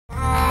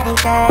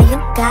it, girl, you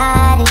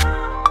got it.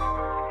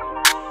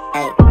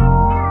 Hey.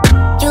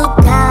 You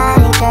got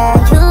it, girl,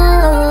 you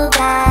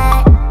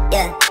got it.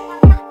 Yeah.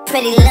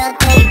 Pretty little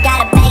thing, you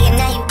got a bag and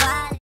now you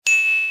want it.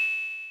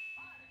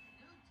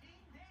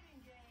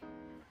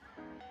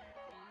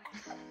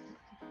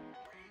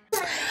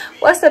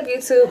 What's up,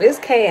 YouTube? It's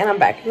Kay and I'm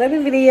back with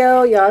another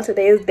video. Y'all,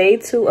 today is day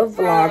 2 of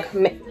vlog.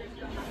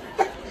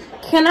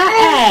 Can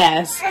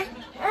I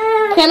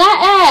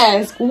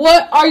ask,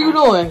 what are you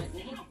doing,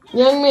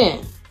 young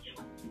man?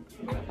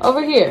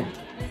 Over here.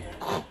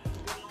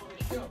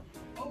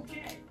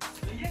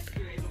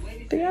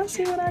 Do y'all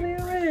see what I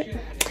did with it?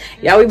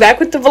 Y'all, we back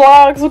with the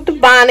vlogs with the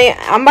bonnet.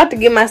 I'm about to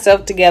get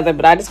myself together,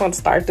 but I just want to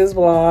start this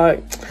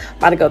vlog.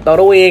 About to go throw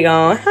the wig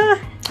on.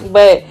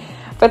 But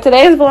for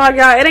today's vlog,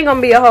 y'all, it ain't gonna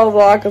be a whole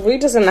vlog because we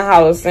just in the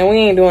house and we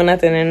ain't doing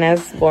nothing and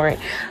that's boring.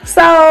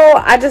 So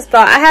I just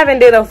thought, I haven't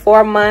did a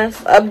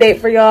 4-month update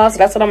for y'all, so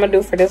that's what I'm gonna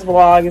do for this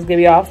vlog, is give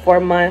y'all a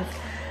 4-month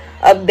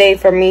update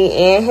for me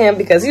and him,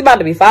 because he's about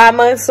to be 5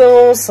 months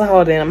soon.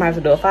 So then I'm gonna have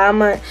to do a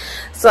 5-month.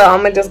 So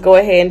I'm gonna just go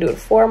ahead and do it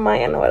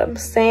 4-month. You know what I'm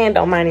saying?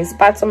 Don't mind these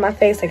spots on my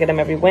face. I get them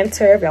every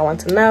winter if y'all want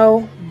to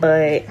know.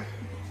 But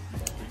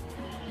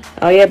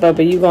oh yeah,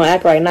 Bubba, you gonna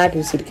act right now because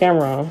you see the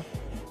camera on.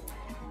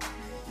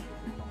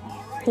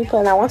 He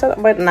putting out one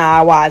time, but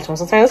nah, watch.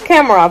 Once I turn his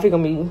camera off, he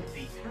gonna be.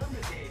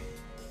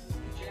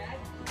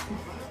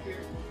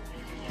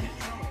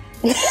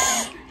 All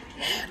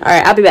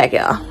right, I'll be back,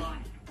 y'all.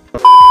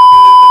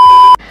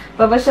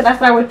 Bubba, should I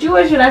start with you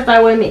or should I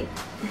start with me?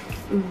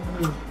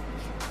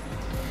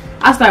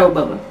 I'll start with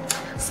Bubba.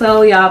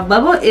 So, y'all,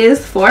 Bubba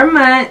is 4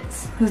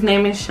 months. His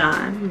name is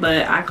Sean,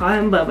 but I call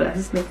him Bubba. That's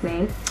his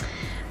nickname.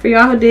 For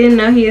y'all who didn't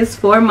know, he is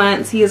 4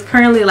 months. He is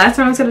currently, last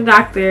time I went to the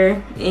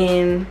doctor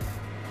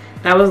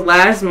that was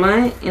last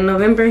month in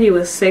November, he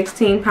was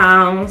 16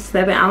 pounds,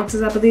 7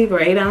 ounces, I believe, or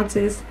 8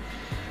 ounces.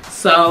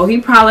 So he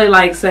probably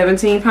like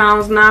 17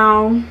 pounds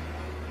now,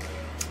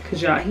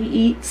 because y'all, he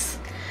eats.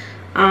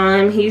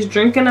 He's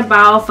drinking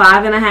about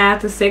 5.5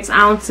 to 6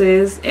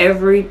 ounces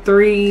every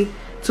 3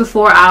 to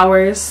 4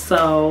 hours.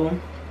 So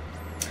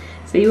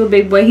you a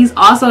big boy. He's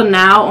also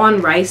now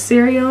on rice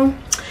cereal.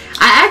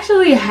 I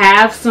actually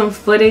have some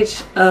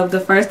footage of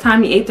the first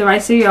time he ate the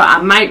rice cereal. I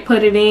might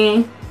put it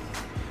in,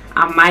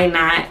 I might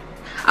not.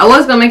 I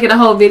was gonna make it a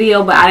whole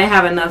video, but I didn't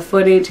have enough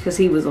footage because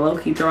he was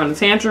low-key throwing a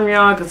tantrum,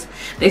 y'all, because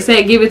they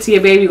said give it to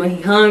your baby when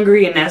he's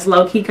hungry, and that's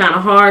low-key kind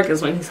of hard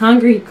because when he's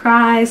hungry he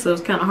cries, so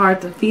it's kind of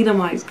hard to feed him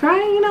while he's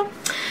crying, you know.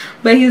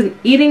 But he's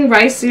eating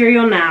rice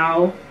cereal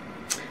now.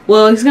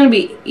 Well, he's gonna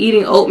be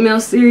eating oatmeal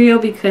cereal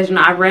because, you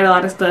know, I've read a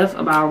lot of stuff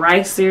about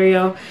rice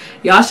cereal.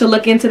 Y'all should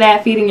look into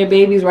that, feeding your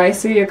babies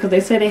rice cereal, because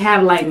they said they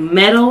have like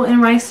metal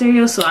in rice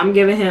cereal. So I'm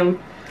going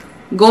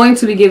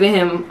to be giving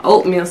him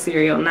oatmeal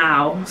cereal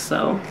now.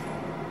 So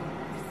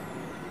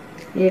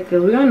yeah,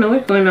 because we don't know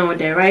what's going on with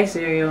that rice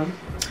cereal.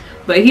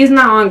 But he's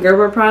not on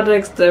Gerber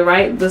products.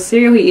 The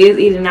cereal he is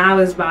eating now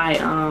is by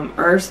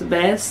Earth's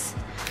Best.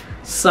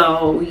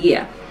 So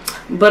yeah.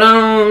 But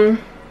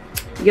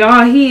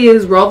y'all, he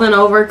is rolling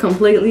over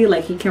completely.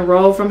 Like, he can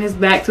roll from his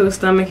back to his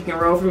stomach. He can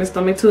roll from his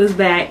stomach to his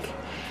back.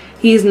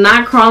 He's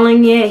not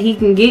crawling yet. He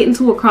can get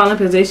into a crawling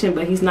position,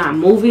 but he's not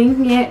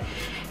moving yet.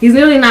 He's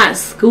really not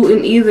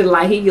scooting either.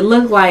 Like, he can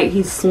look like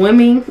he's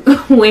swimming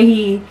when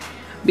he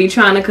be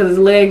trying to, because his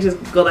legs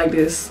just go like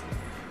this.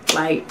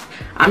 Like,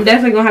 I'm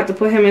definitely gonna have to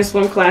put him in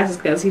swim classes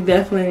because he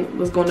definitely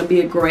was going to be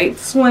a great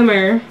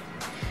swimmer.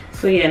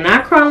 So yeah,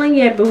 not crawling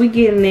yet, but we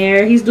getting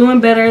there. He's doing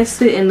better at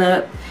sitting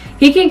up.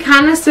 He can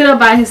kind of sit up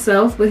by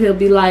himself, but he'll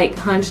be like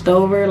hunched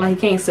over. Like,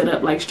 he can't sit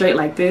up like straight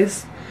like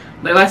this.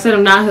 But if I sit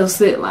him down, he'll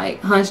sit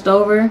like hunched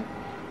over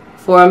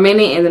for a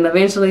minute, and then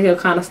eventually he'll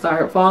kind of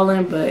start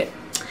falling. But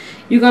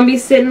you're gonna be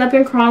sitting up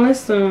and crawling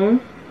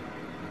soon.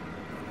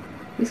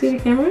 You see the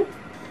camera?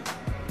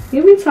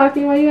 You be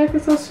talking while you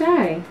acting so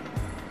shy.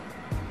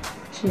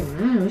 Chill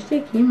out. What's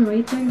that camera? Why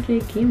you talking to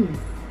the camera?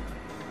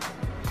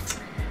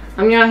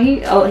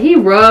 Y'all, he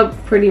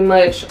rubbed pretty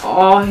much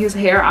all his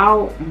hair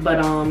out, but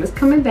it's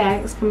coming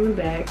back. It's coming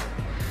back.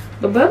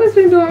 But Bubba's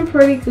been doing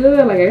pretty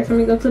good. Like, every time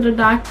we go to the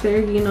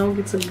doctor, you know,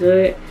 gets a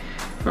good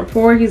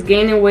report. He's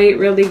gaining weight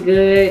really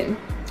good.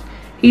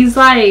 He's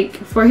like,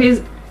 for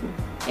his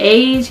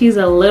age, he's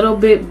a little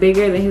bit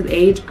bigger than his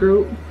age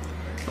group.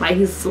 Like,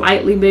 he's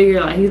slightly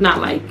bigger. Like, he's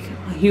not like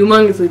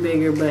humongously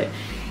bigger, but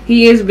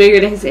he is bigger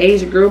than his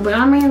age group. But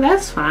I mean,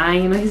 that's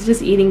fine. You know, he's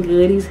just eating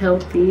good. He's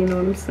healthy. You know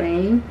what I'm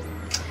saying?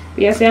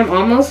 But yeah, see, I'm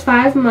almost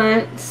 5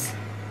 months.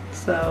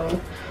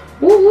 So,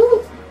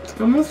 woo,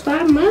 almost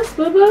 5 months,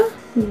 Bubba.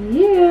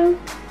 Yeah.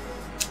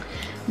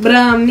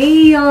 But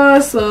me,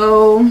 y'all.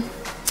 So,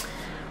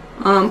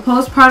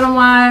 postpartum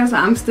wise,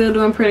 I'm still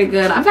doing pretty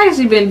good. I've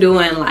actually been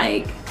doing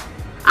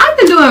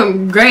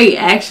great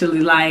actually.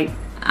 Like,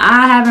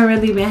 I haven't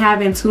really been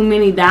having too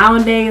many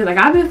down days. Like,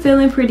 I've been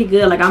feeling pretty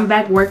good. Like, I'm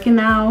back working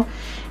now,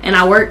 and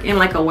I work in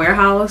like a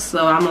warehouse,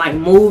 so I'm like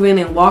moving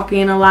and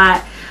walking a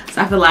lot.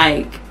 So I feel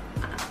like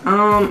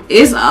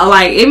It's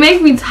like it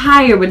makes me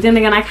tired, but then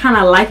again I kind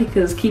of like it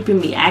because it's keeping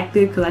me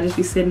active, because I just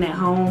be sitting at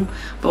home.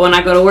 But when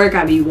I go to work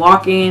I be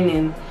walking,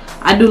 and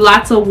I do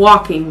lots of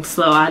walking,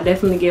 so I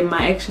definitely get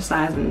my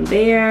exercise in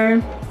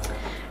there.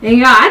 And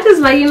y'all, I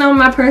just like, you know,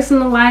 my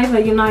personal life,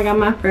 like, you know, I got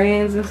my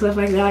friends and stuff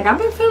like that. Like I've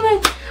been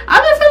feeling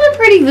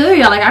pretty good,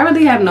 y'all. Like I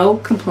really have no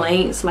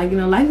complaints. Like, you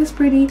know, life is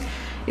pretty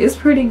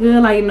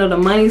good. Like, you know, the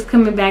money's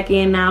coming back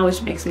in now,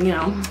 which makes me, you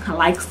know, I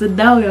likes the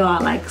dough, y'all. I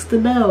likes the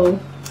dough.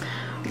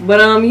 But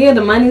yeah,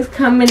 the money's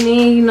coming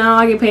in, you know,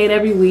 I get paid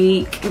every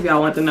week, if y'all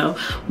want to know.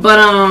 But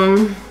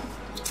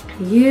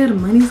yeah, the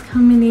money's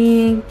coming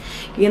in,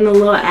 getting a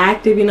little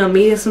active, you know,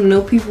 meeting some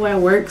new people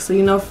at work, so,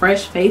 you know,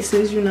 fresh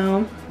faces, you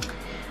know.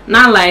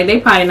 Not like, they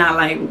probably not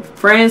like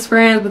friends,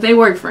 but they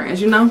work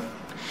friends, you know.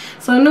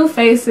 So new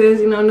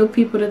faces, you know, new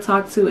people to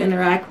talk to,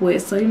 interact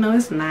with, so, you know,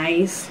 it's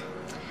nice.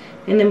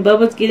 And then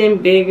Bubba's getting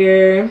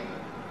bigger,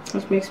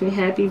 which makes me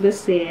happy but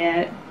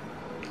sad.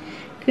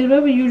 Cause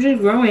Bubba, you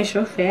just growing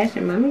so fast,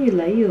 and mommy, you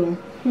love you.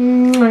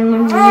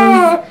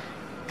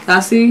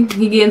 Y'all see,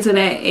 he getting to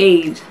that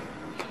age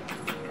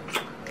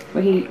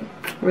where he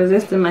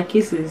resisting my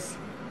kisses.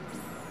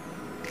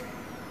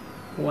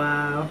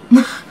 Wow.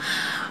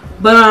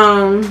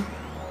 But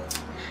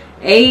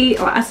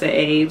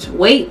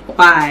weight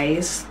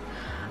wise,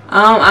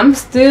 I've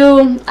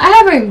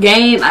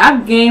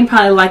gained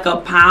probably like a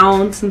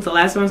pound since the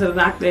last time I went to the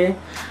doctor.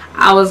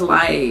 I was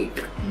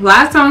like,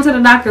 last time I went to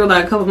the doctor was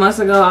like a couple months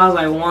ago, I was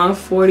like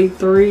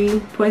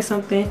 143 point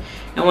something,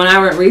 and when I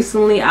went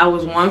recently I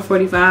was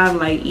 145,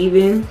 like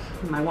even,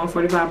 like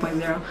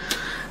 145.0.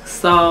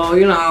 So,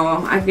 you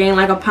know, I gained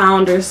like a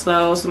pound or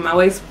so, so my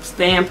weight's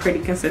staying pretty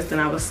consistent,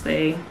 I would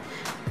say.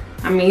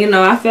 I mean, you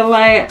know, I feel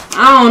like,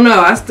 I don't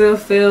know, I still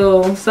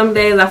feel, some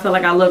days I feel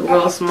like I look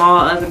real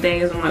small, other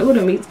days I'm like, ooh,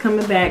 the meat's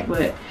coming back,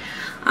 but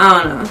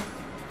I don't know.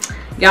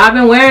 Y'all, I've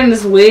been wearing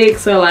this wig,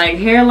 so like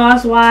hair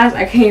loss wise,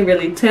 I can't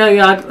really tell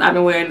y'all, because I've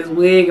been wearing this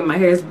wig and my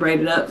hair is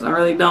braided up, so I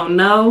really don't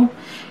know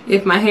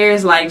if my hair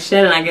is like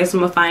shedding. I guess I'm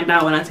gonna find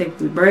out when I take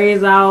the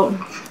braids out,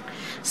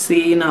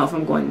 see, you know, if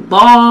I'm going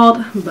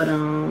bald. But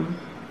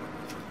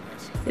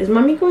is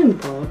mommy going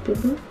bald,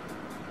 boo-boo?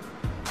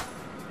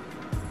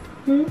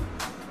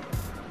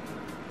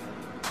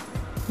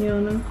 You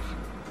don't know?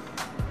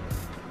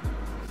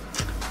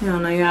 I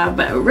don't know, y'all,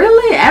 but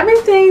really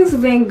everything's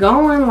been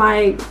going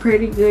like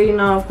pretty good. You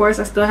know, of course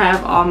I still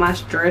have all my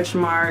stretch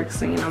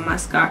marks and, you know, my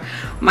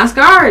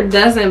scar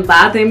doesn't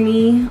bother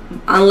me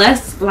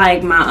unless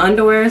like my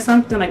underwear or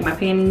something, like my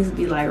panties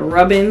be like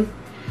rubbing,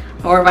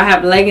 or if I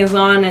have leggings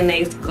on and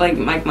they like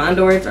my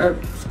underwear are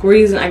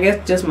squeezing. I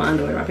guess just my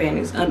underwear, my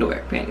panties,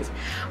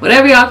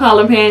 whatever y'all call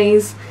them,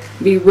 panties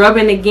be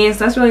rubbing against.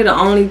 That's really the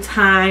only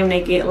time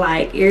they get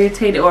like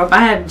irritated, or if I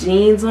have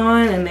jeans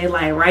on and they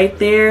like right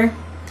there.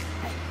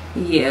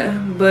 Yeah,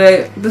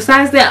 but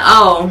besides that,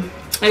 oh,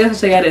 I guess I'll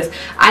show you this.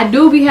 I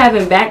do be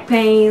having back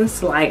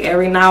pains like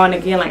every now and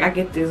again. Like I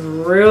get this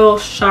real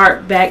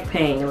sharp back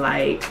pain,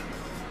 like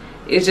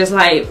it's just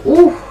like,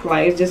 ooh,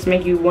 like it just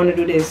make you want to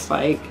do this.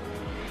 Like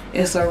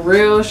it's a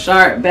real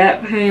sharp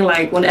back pain.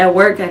 Like when at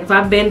work, like if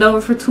I bend over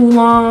for too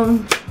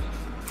long,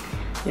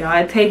 you know,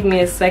 it take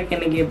me a second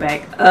to get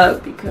back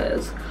up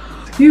because,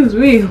 excuse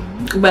me,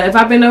 but if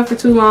I've been up for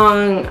too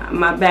long,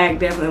 my back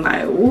definitely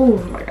like, ooh,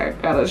 like I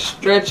gotta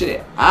stretch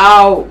it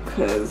out,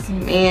 cause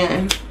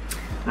man,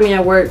 I mean,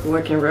 at work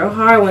working real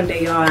hard one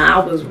day, y'all, and I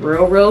was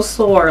real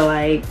sore.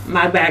 Like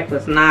my back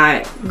was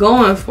not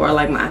going for it.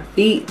 Like my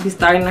feet be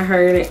starting to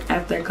hurt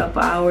after a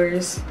couple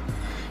hours,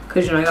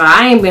 cause you know, y'all,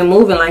 I ain't been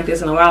moving like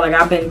this in a while. Like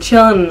I've been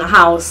chilling in the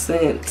house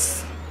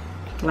since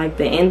like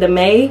the end of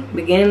May,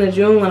 beginning of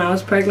June, when I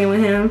was pregnant with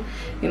him.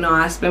 You know,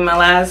 I spent my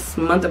last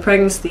month of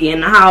pregnancy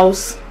in the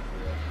house,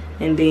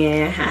 and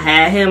then I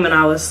had him, and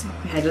I just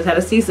had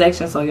a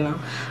C-section, so, you know,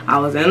 I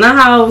was in the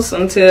house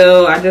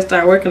until I just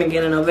started working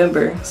again in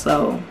November.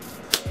 So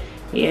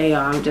yeah,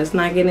 y'all, I'm just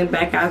not getting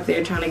back out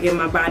there trying to get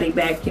my body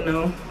back, you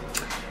know,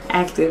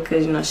 active,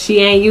 because, you know, she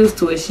ain't used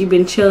to it. She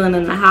been chilling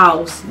in the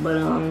house. But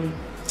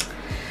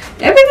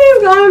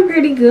everything's going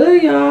pretty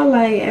good, y'all.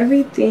 Like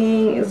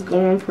everything is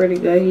going pretty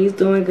good. He's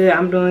doing good,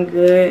 I'm doing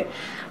good.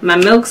 My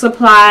milk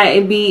supply,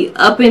 it be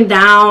up and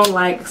down.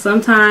 Like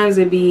sometimes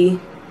it be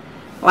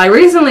like,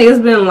 recently it's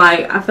been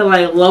like, I feel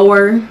like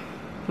lower.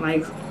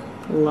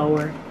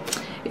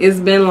 It's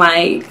been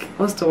like,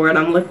 what's the word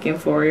I'm looking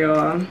for,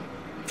 y'all?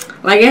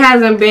 Like it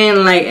hasn't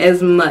been like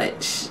as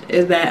much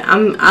as that. I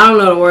don't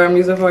know the word I'm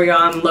using for, y'all.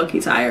 I'm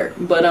low-key tired.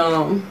 But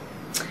I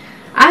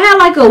had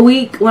like a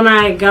week when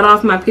I got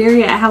off my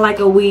period. I had like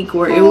a week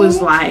where it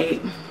was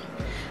like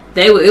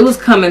it was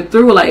coming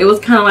through. Like it was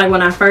kind of like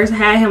when I first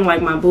had him,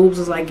 like my boobs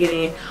was like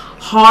getting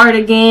hard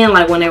again,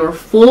 like when they were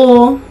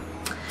full.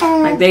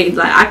 Like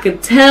I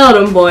could tell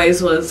them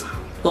boys was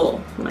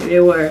full. Like they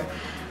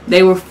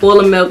were full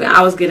of milk, and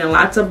I was getting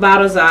lots of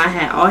bottles. I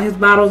had all his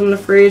bottles in the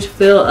fridge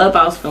filled up.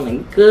 I was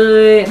feeling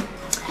good.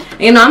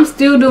 And, you know, I'm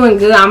still doing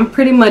good. I'm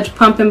pretty much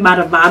pumping by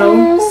the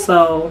bottle.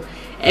 So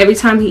every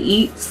time he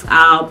eats,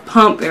 I'll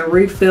pump and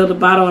refill the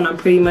bottle, and I'm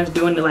pretty much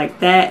doing it like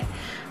that.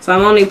 So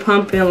I'm only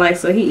pumping like,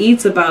 so he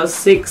eats about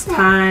 6,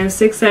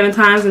 7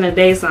 times in a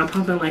day. So I'm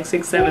pumping like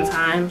 6, 7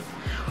 times.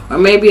 Or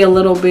maybe a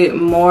little bit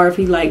more if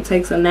he like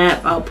takes a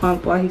nap. I'll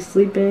pump while he's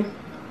sleeping.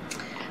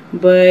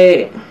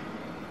 But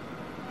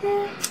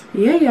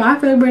yeah, I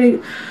feel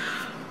pretty.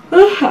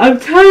 I'm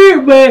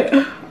tired, but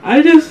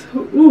I just.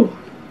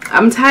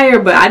 I'm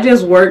tired, but I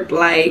just worked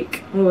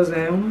like, what was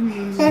that?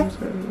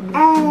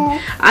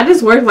 I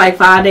just worked like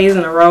 5 days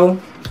in a row.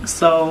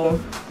 So,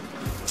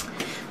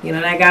 you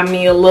know, that got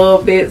me a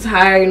little bit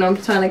tired. You know, I'm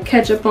trying to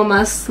catch up on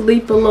my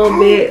sleep a little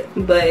bit.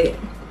 But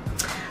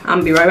I'm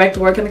gonna be right back to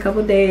work in a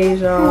couple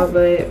days, y'all.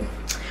 But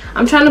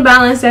I'm trying to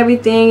balance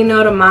everything, you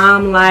know, the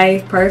mom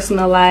life,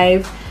 personal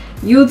life,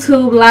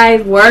 YouTube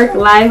life, work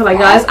life. Like,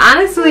 guys,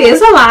 honestly,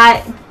 it's a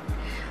lot.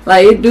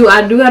 Like, I do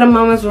have the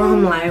moments where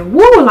I'm like,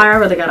 woo, like, I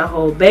really gotta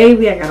hold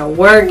baby, I gotta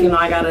work, you know,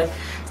 I gotta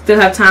still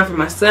have time for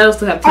myself,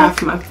 still have time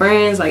for my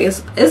friends. Like,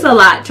 it's a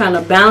lot trying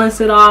to balance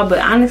it all. But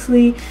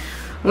honestly,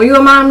 when you're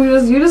a mom,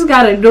 you just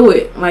gotta do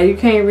it. Like, you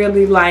can't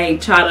really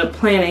like try to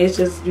plan it. It's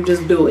just, you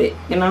just do it,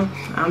 you know.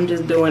 I'm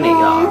just doing it,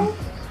 y'all.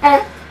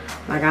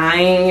 Like, I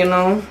ain't, you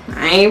know,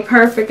 I ain't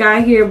perfect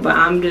out here, but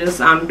I'm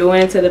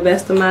doing it to the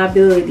best of my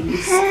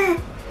abilities.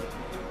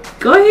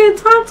 Go ahead,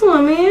 talk to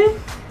him, man.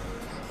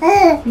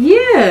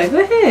 Yeah, go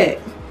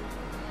ahead.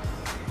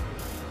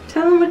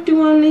 Tell him what you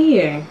want to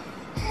hear.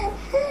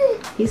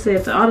 He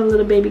said to all the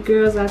little baby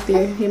girls out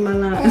there, hit my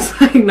line.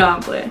 It's like, nah,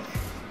 but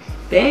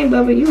dang,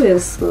 Bubba, you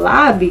is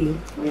slobby.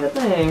 What your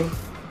thing?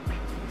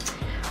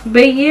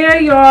 But yeah,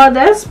 y'all,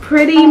 that's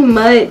pretty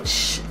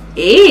much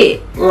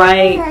it.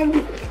 Like,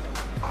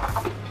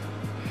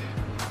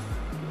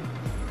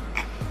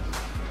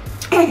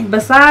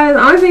 besides,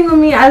 the only thing with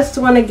me, I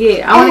want to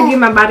get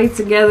my body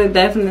together,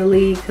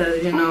 definitely,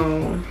 because, you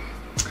know,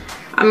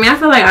 I mean, I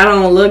feel like I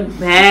don't look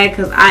bad,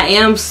 because I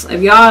am,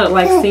 if y'all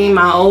like seen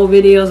my old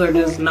videos or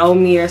just know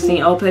me or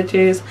seen old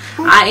pictures,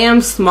 I am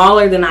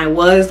smaller than I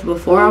was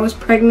before I was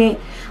pregnant.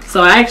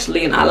 So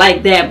actually, and I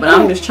like that, but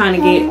I'm just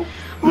trying to get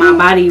my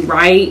body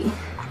right,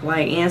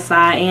 like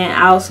inside and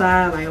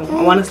outside. Like,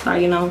 I want to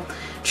start, you know,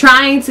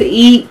 trying to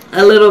eat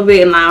a little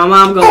bit. And like, my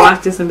mom gonna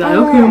watch this and be like,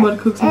 okay, I'm gonna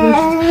cook some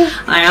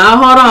veggies. Like, oh,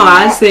 hold on,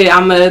 I said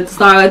I'm gonna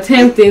start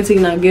attempting to,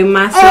 you know, get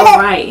myself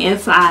right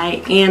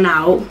inside and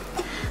out,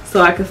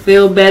 so I can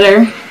feel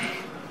better.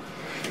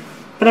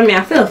 But I mean,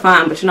 I feel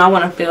fine, but you know, I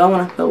want to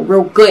feel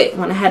real good. I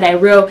want to have that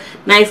real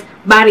nice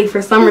body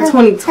for summer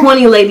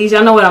 2020, ladies.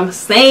 Y'all know what I'm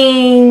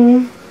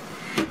saying?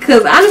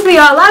 Because honestly,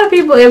 y'all, a lot of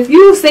people, if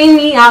you see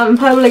me out in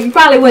public, you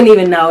probably wouldn't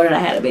even know that I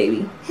had a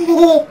baby.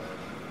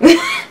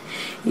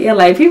 Yeah,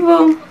 like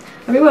people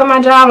at my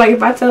job, like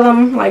if I tell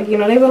them, like, you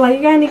know, they be like,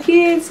 you got any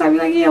kids? I be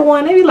like, yeah,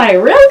 one. They be like,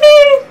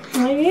 really?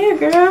 I'm like, yeah,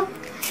 girl.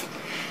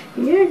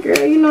 Yeah,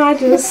 girl. You know, I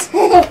just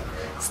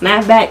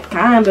snap back,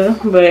 kinda,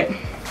 but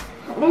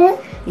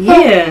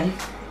yeah.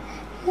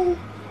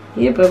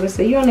 Yeah, Bubba,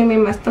 so you only made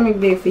my stomach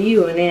big for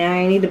you, and then I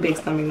ain't need a big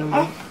stomach no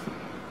more.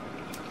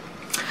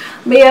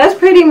 But yeah, that's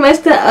pretty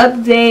much the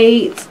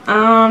update.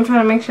 I'm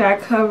trying to make sure I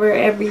cover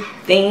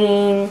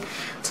everything.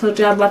 Told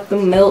y'all about the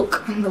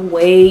milk, the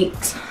weight,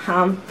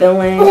 how I'm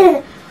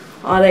feeling,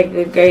 all that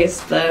good, great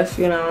stuff,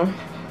 you know.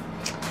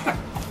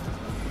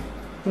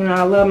 You know,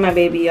 I love my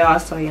baby, y'all,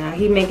 so, you know,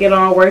 he make it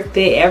all worth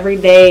it every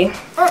day.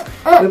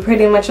 We're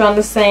pretty much on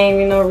the same,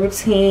 you know,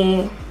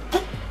 routine.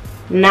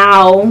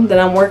 Now that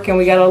I'm working,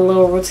 we got a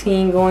little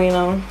routine going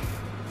on.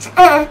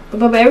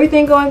 But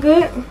everything going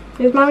good?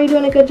 Is mommy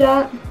doing a good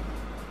job?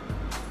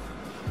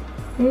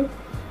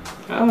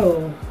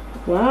 Oh,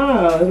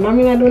 wow. Is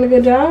mommy not doing a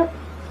good job?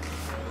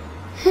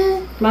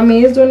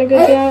 Mommy is doing a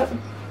good job?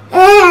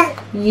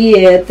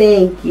 Yeah,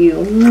 thank you.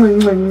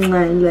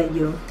 I love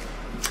you.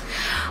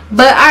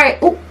 But alright.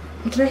 Oh,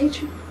 did I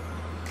hit you?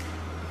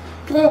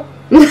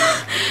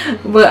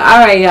 But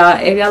alright, y'all.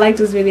 If y'all like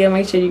this video,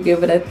 make sure you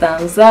give it a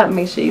thumbs up.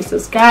 Make sure you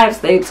subscribe.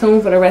 Stay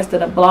tuned for the rest of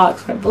the vlogs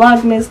for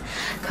Vlogmas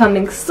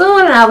coming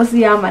soon. And I will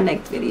see y'all in my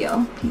next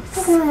video.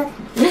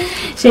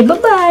 Peace. Say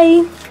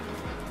bye-bye.